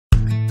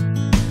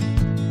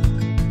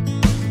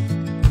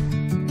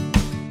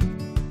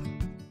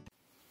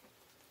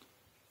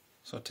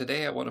So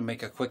today I want to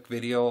make a quick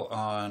video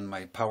on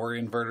my power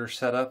inverter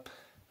setup.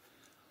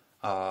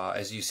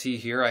 As you see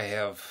here, I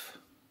have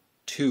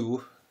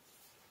two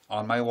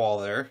on my wall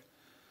there.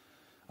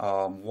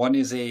 One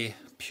is a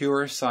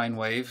pure sine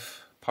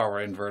wave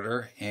power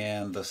inverter,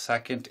 and the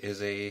second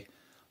is a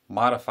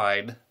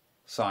modified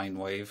sine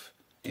wave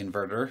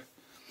inverter.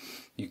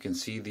 You can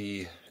see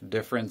the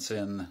difference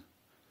in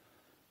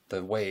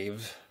the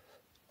wave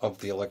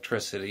of the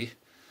electricity.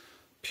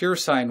 Pure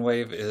sine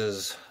wave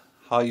is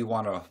how you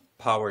want to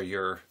power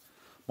your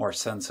more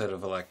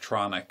sensitive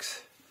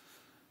electronics.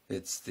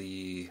 It's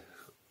the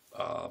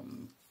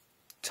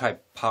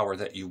type of power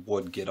that you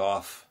would get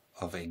off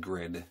of a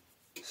grid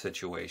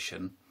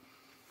situation.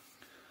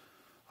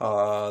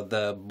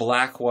 The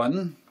black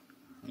one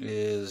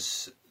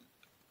is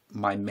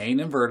my main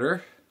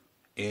inverter,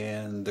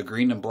 and the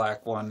green and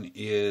black one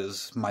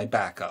is my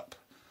backup.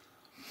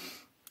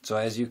 So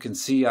as you can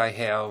see, I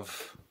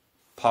have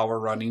power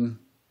running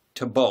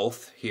to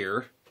both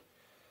here.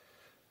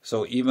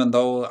 So even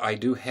though I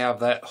do have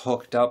that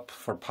hooked up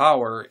for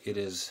power, it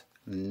is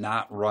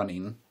not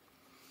running.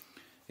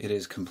 It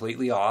is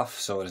completely off,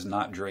 so it is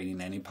not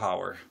draining any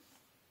power.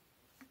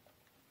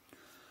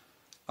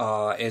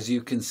 As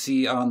you can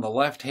see on the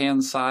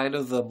left-hand side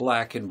of the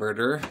black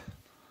inverter,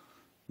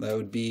 that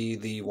would be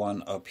the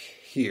one up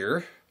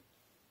here.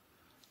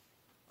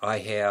 I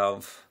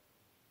have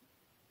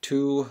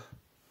two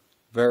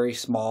very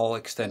small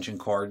extension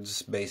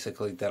cords,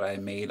 basically, that I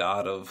made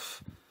out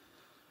of,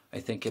 I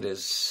think it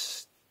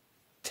is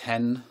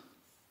 10,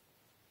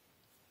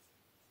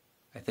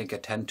 I think a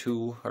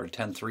 10-2 or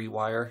 10-3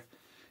 wire.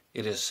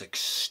 It is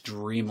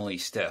extremely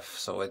stiff,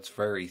 so it's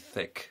very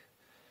thick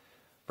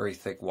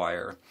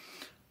wire.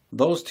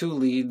 Those two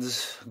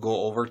leads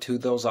go over to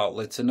those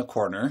outlets in the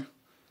corner,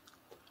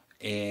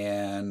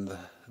 and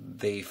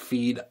they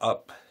feed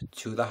up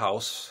to the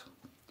house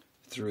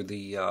through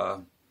the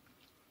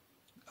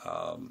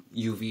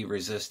UV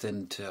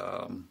resistant,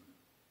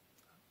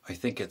 I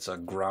think it's a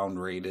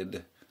ground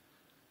rated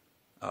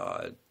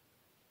 10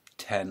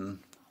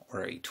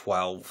 or a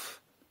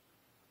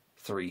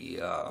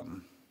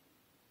 12-3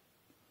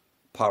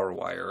 power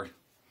wire.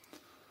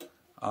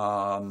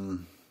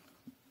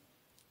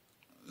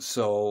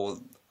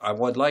 So I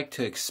would like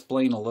to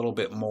explain a little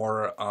bit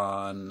more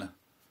on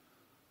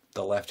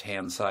the left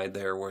hand side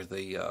there where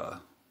the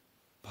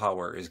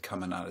power is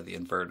coming out of the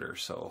inverter.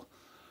 So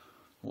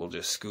we'll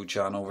just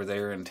scooch on over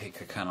there and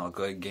take a kind of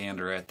good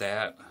gander at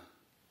that.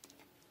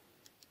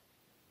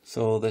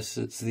 So this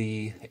is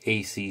the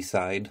AC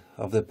side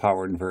of the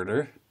power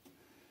inverter.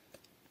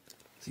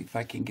 See if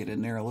I can get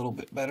in there a little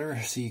bit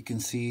better so you can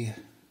see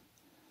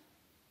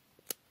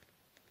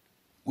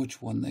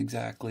which one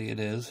exactly it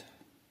is.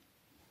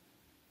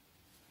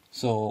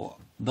 So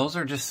those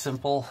are just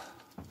simple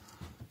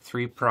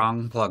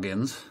 3-prong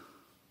plug-ins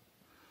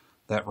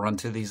that run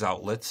to these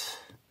outlets.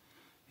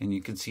 And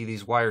you can see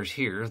these wires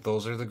here.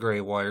 Those are the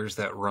gray wires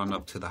that run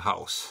up to the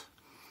house.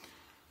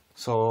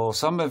 So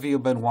some of you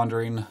have been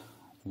wondering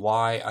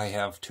why I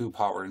have two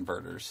power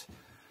inverters.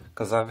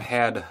 Because I've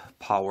had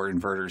power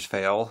inverters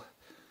fail.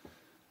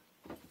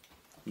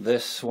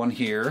 This one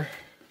here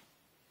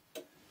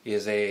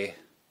is a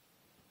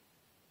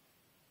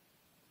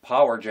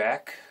power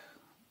jack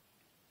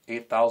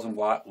 8,000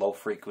 watt low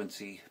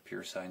frequency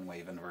pure sine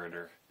wave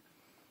inverter.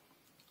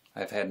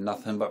 I've had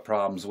nothing but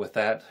problems with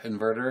that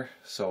inverter,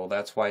 so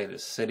that's why it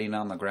is sitting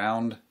on the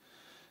ground.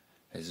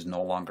 It is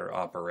no longer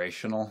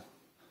operational.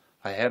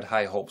 I had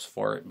high hopes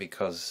for it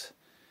because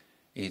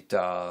it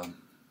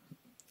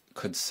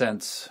could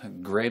sense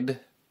grid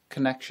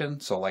connection.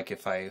 So like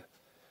if I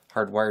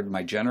hardwired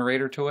my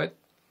generator to it,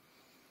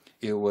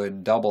 it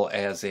would double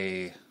as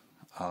a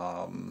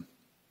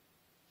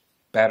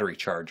battery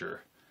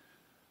charger.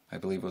 I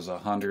believe it was a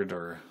 100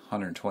 or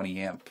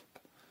 120 amp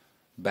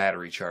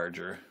battery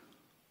charger.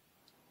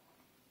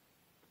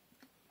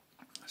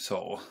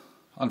 So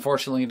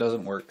unfortunately it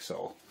doesn't work.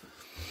 So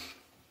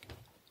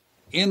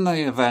in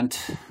the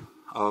event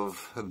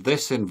of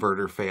this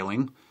inverter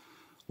failing,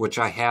 which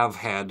I have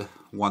had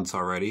once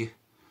already,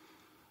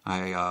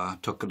 I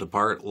took it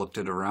apart, looked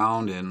it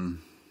around, and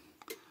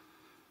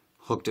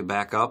hooked it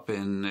back up,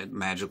 and it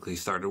magically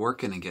started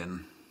working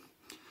again.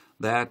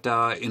 That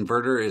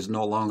inverter is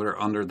no longer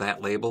under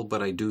that label,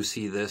 but I do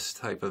see this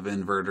type of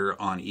inverter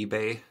on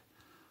eBay.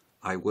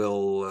 I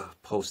will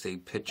post a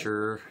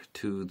picture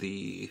to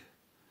the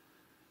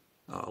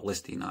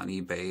listing on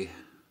eBay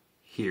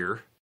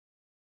here.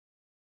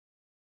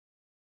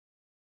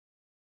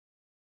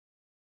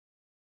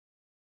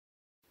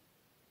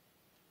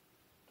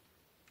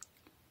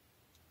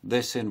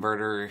 This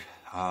inverter,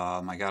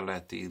 I got it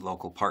at the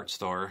local parts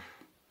store.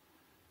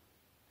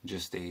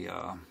 Just a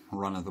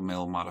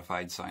run-of-the-mill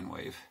modified sine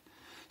wave.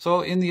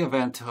 So in the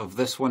event of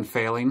this one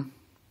failing,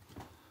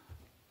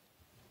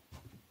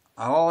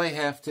 all I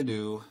have to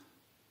do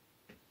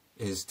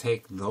is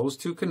take those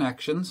two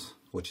connections,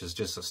 which is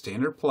just a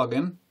standard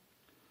plug-in,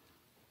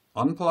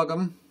 unplug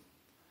them,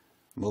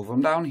 move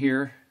them down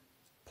here,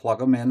 plug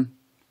them in,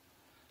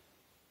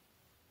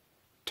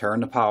 turn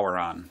the power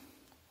on,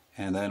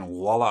 And then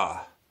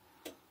voila,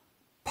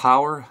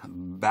 power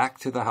back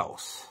to the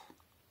house.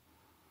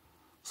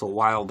 So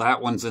while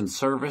that one's in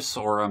service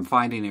or I'm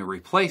finding a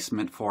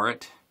replacement for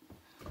it,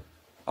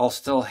 I'll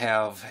still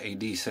have a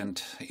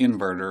decent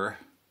inverter,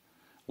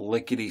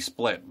 lickety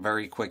split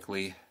very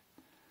quickly,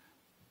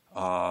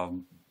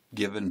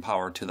 giving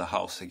power to the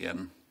house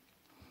again.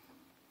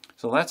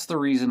 So that's the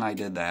reason I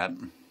did that.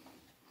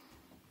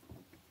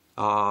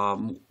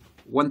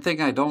 One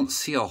thing I don't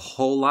see a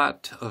whole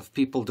lot of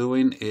people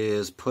doing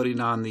is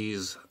putting on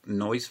these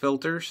noise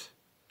filters.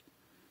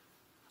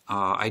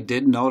 I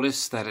did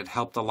notice that it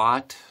helped a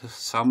lot.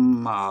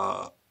 Some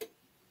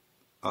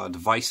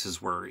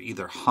devices were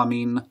either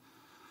humming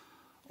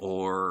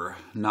or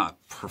not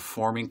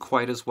performing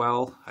quite as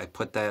well. I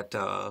put that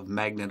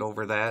magnet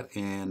over that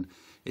and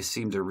it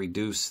seemed to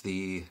reduce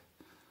the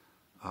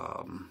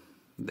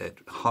that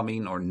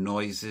humming or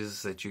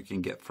noises that you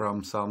can get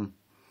from some.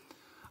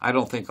 I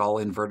don't think all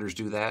inverters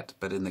do that,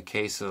 but in the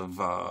case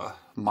of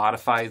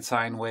modified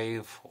sine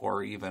wave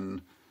or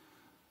even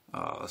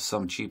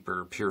some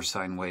cheaper pure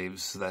sine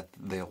waves, that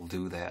they'll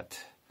do that.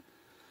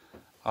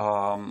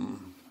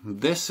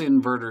 This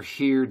inverter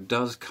here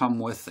does come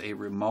with a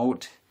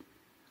remote.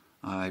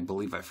 I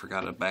believe I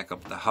forgot to back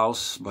up the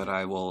house, but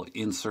I will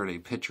insert a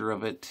picture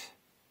of it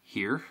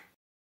here.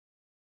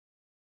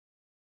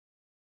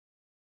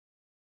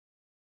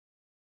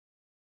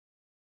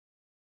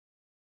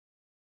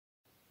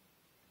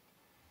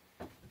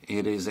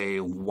 It is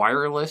a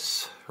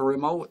wireless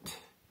remote,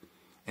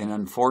 and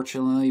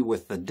unfortunately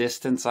with the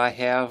distance I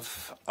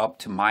have up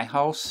to my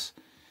house,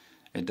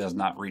 it does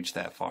not reach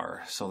that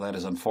far. So that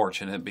is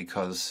unfortunate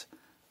because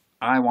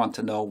I want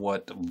to know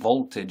what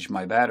voltage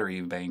my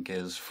battery bank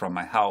is from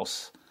my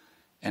house,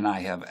 and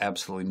I have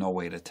absolutely no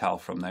way to tell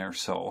from there.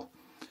 So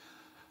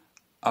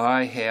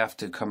I have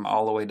to come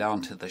all the way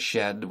down to the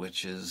shed,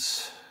 which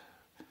is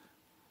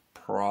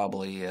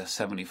probably a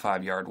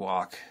 75-yard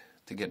walk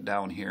to get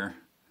down here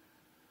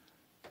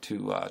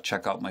to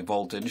check out my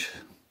voltage.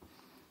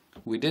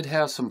 We did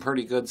have some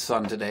pretty good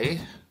sun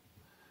today.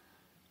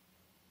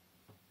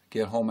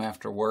 Get home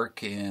after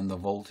work and the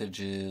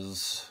voltage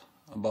is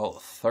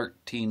about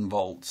 13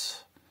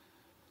 volts.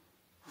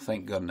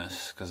 Thank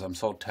goodness, because I'm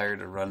so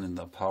tired of running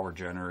the power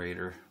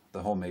generator,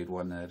 the homemade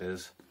one that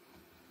is.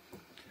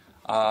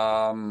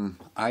 I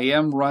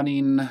am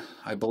running,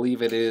 I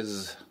believe it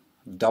is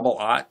double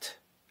aught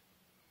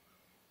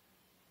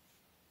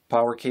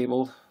power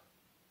cable.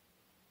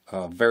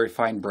 Very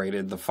fine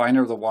braided. The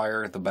finer the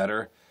wire, the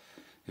better.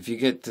 If you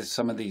get to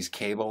some of these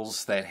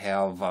cables that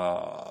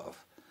have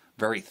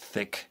very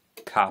thick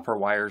copper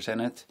wires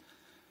in it,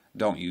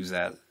 don't use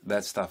that.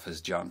 That stuff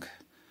is junk.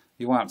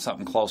 You want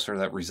something closer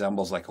that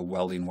resembles like a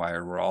welding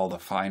wire, where all the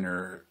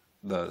finer,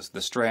 the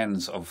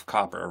strands of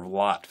copper are a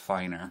lot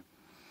finer.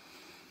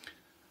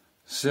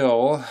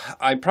 So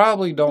I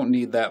probably don't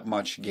need that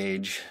much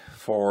gauge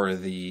for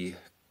the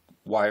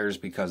wires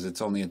because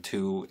it's only a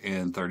 2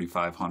 and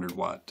 3500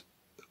 watt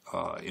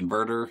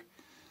inverter,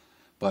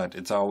 but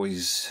it's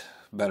always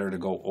better to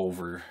go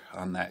over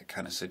on that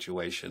kind of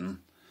situation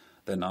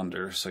than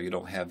under, so you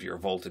don't have your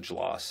voltage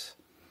loss.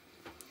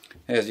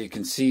 As you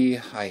can see,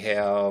 I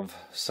have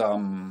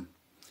some,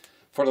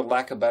 for the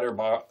lack of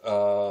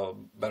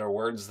better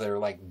words, they're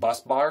like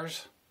bus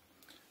bars.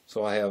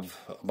 So I have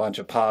a bunch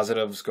of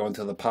positives going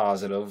to the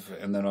positive,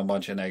 and then a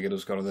bunch of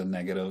negatives go to the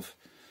negative.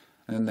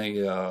 And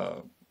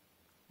the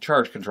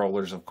charge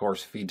controllers, of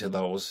course, feed to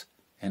those,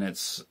 and it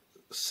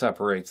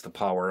separates the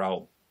power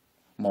out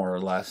more or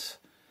less.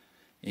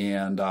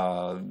 And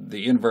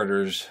the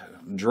inverters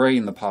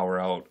drain the power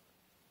out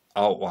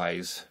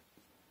outwise,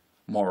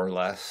 more or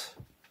less,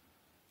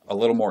 a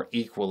little more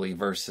equally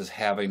versus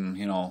having,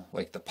 you know,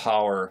 like the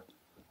power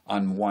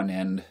on one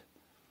end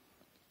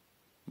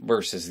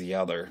versus the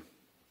other.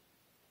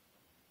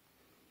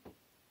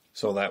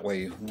 So that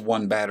way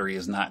one battery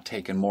is not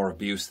taking more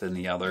abuse than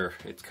the other.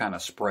 It's kind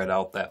of spread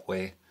out that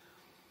way.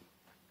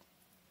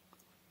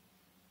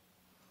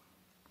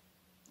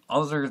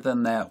 Other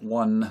than that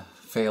one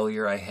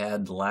failure I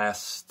had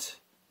last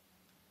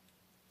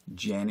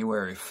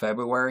January,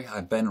 February,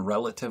 I've been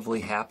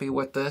relatively happy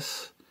with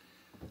this.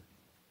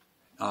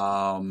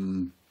 I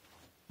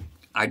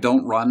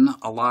don't run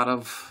a lot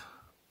of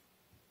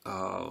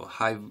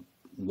high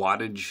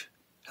wattage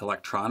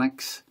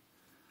electronics.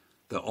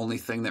 The only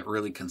thing that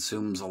really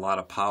consumes a lot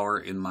of power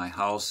in my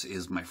house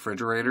is my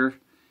refrigerator.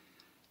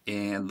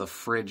 And the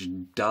fridge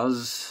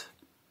does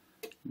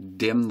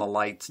dim the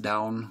lights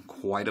down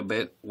quite a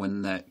bit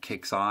when that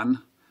kicks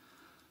on.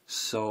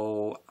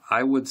 So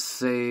I would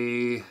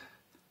say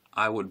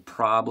I would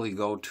probably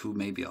go to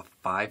maybe a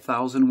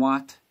 5,000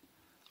 watt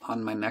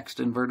on my next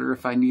inverter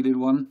if I needed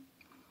one.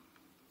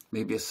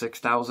 Maybe a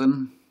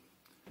 6,000.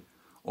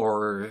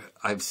 Or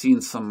I've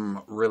seen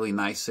some really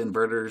nice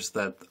inverters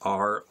that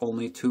are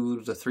only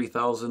 2,000 to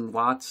 3,000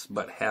 watts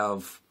but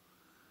have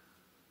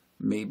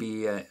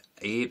maybe a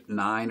 8,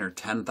 9, or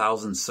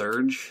 10,000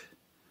 surge.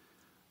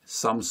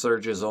 Some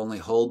surges only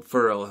hold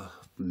for a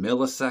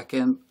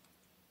millisecond,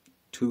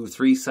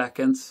 2-3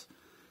 seconds.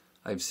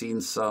 I've seen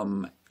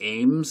some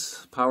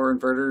Ames power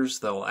inverters.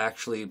 They'll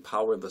actually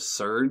power the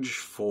surge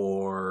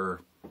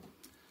for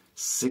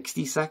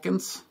 60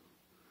 seconds.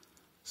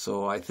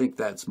 So I think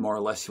that's more or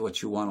less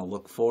what you want to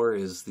look for,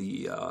 is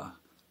the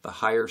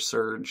higher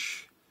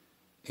surge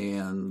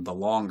and the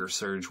longer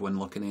surge when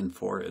looking in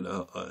for an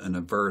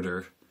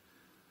inverter.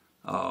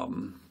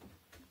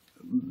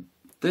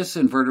 This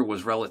inverter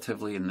was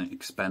relatively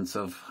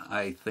inexpensive.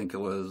 I think it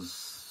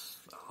was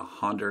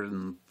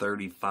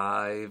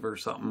 $135 or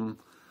something.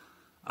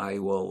 I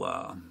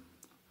will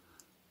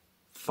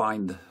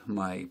find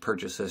my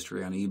purchase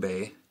history on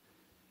eBay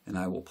and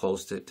I will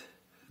post it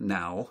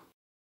now.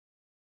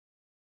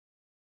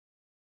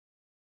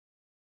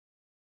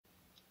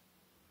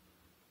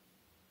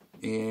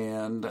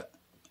 And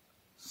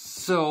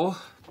so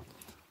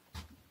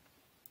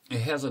it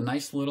has a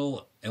nice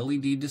little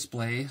LED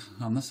display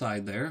on the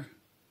side there,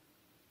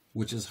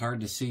 which is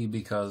hard to see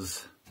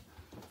because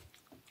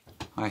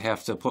I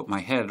have to put my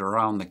head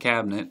around the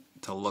cabinet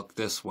to look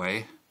this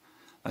way.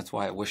 That's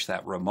why I wish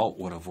that remote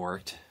would have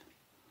worked.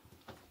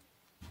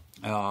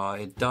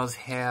 It does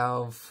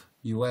have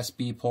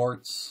USB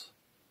ports,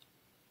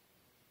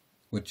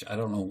 which I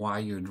don't know why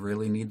you'd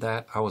really need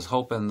that. I was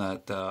hoping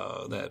that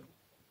that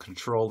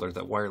controller,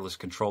 that wireless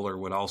controller,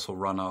 would also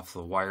run off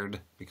the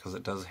wired, because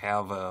it does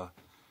have a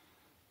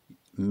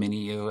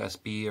mini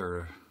USB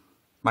or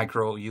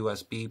micro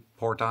USB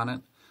port on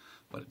it.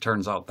 But it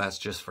turns out that's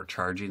just for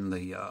charging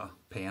the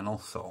panel,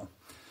 so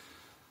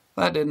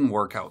that didn't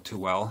work out too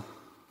well.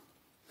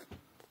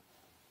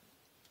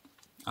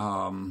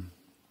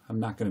 I'm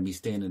not going to be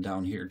standing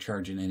down here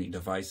charging any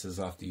devices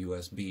off the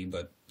USB,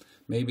 but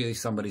maybe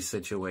somebody's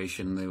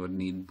situation, they would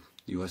need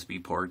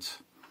USB ports.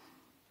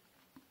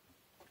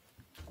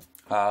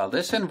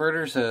 This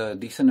inverter's a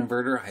decent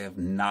inverter. I have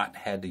not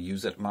had to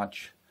use it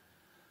much.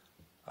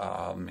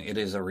 It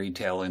is a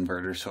retail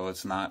inverter, so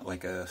it's not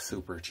like a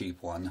super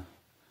cheap one.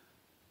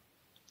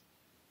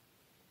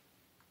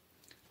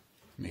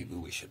 Maybe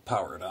we should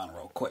power it on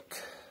real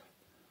quick.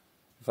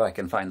 If I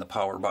can find the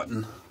power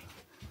button.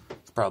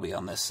 It's probably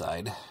on this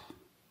side.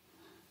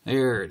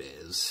 There it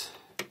is.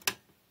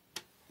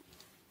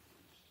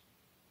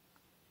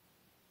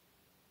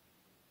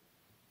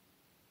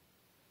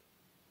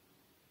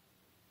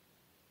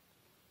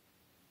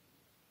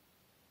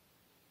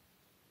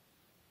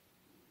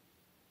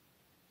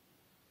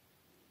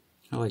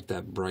 I like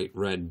that bright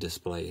red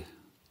display.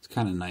 It's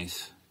kind of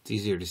nice. It's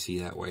easier to see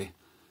that way.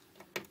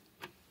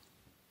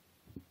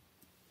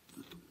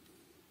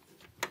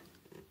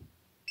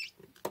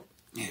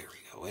 There we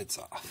go, it's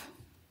off.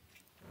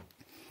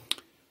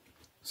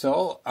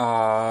 So,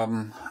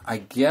 I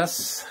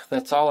guess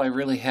that's all I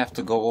really have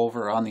to go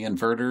over on the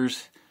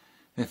inverters.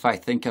 If I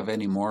think of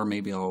any more,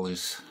 maybe I'll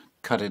just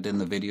cut it in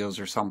the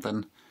videos or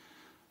something.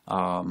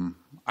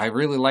 I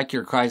really like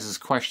your guys'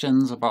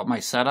 questions about my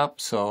setup,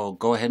 so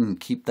go ahead and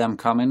keep them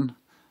coming.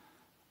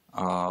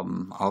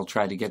 I'll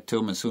try to get to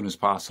them as soon as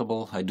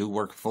possible. I do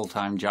work a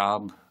full-time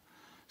job,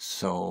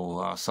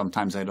 so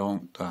sometimes I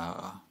don't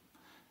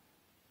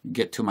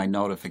get to my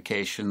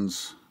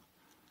notifications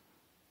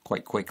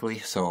quite quickly,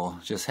 so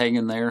just hang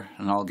in there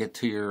and I'll get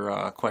to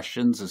your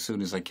questions as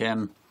soon as I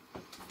can.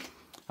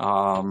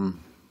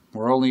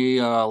 We're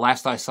only,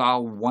 last I saw,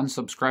 1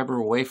 subscriber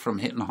away from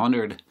hitting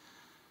 100.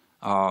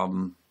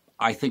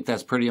 I think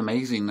that's pretty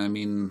amazing. I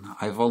mean,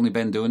 I've only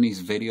been doing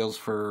these videos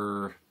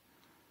for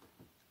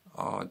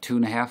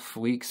 2.5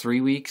 weeks,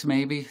 3 weeks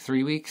maybe,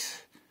 3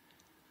 weeks.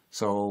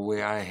 So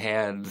I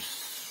had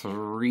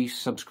 3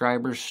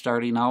 subscribers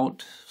starting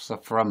out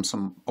from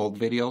some old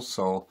videos,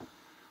 so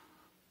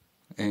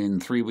in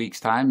 3 weeks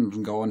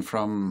time, going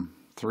from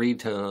 3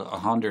 to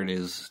 100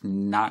 is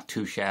not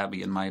too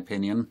shabby in my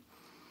opinion.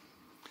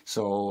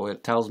 So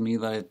it tells me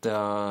that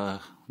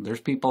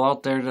there's people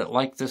out there that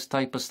like this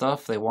type of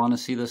stuff. They want to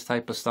see this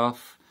type of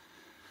stuff.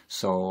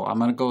 So I'm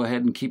going to go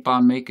ahead and keep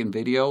on making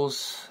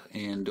videos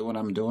and do what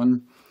I'm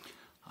doing.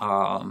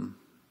 I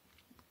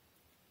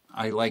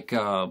like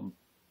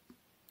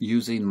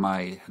using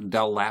my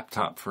Dell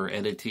laptop for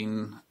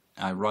editing.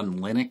 I run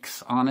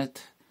Linux on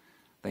it.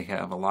 They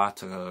have a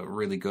lot of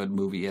really good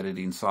movie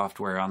editing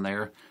software on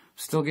there.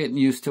 Still getting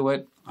used to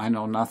it. I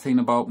know nothing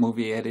about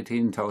movie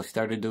editing until I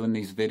started doing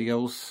these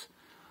videos.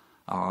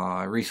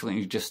 I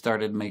recently just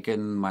started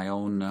making my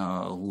own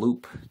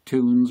loop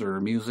tunes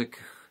or music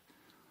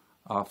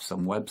off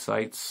some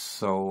websites.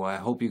 So I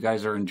hope you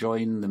guys are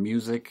enjoying the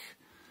music.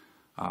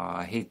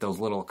 I hate those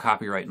little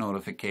copyright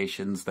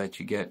notifications that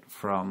you get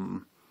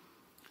from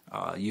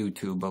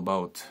YouTube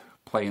about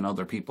playing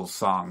other people's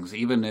songs.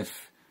 Even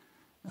if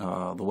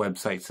the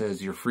website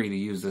says you're free to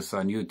use this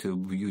on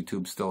YouTube,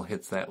 YouTube still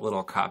hits that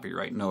little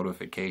copyright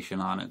notification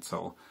on it.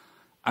 So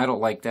I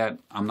don't like that.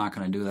 I'm not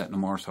going to do that no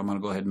more, so I'm going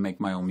to go ahead and make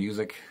my own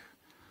music.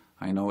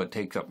 I know it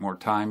takes up more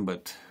time,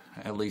 but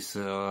at least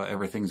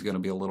everything's going to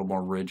be a little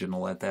more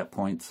original at that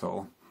point.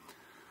 So,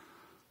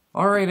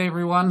 alright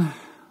everyone,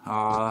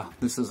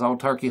 this is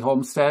Autarky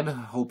Homestead.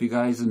 Hope you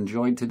guys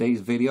enjoyed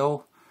today's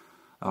video.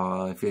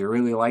 If you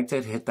really liked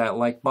it, hit that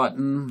like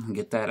button,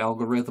 get that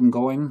algorithm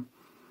going.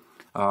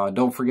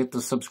 Don't forget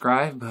to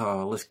subscribe.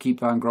 Let's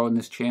keep on growing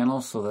this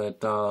channel so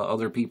that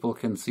other people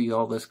can see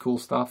all this cool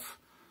stuff.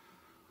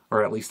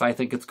 Or at least I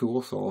think it's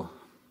cool, so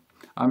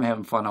I'm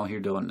having fun out here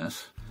doing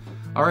this.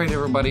 Alright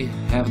everybody,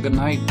 have a good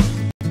night.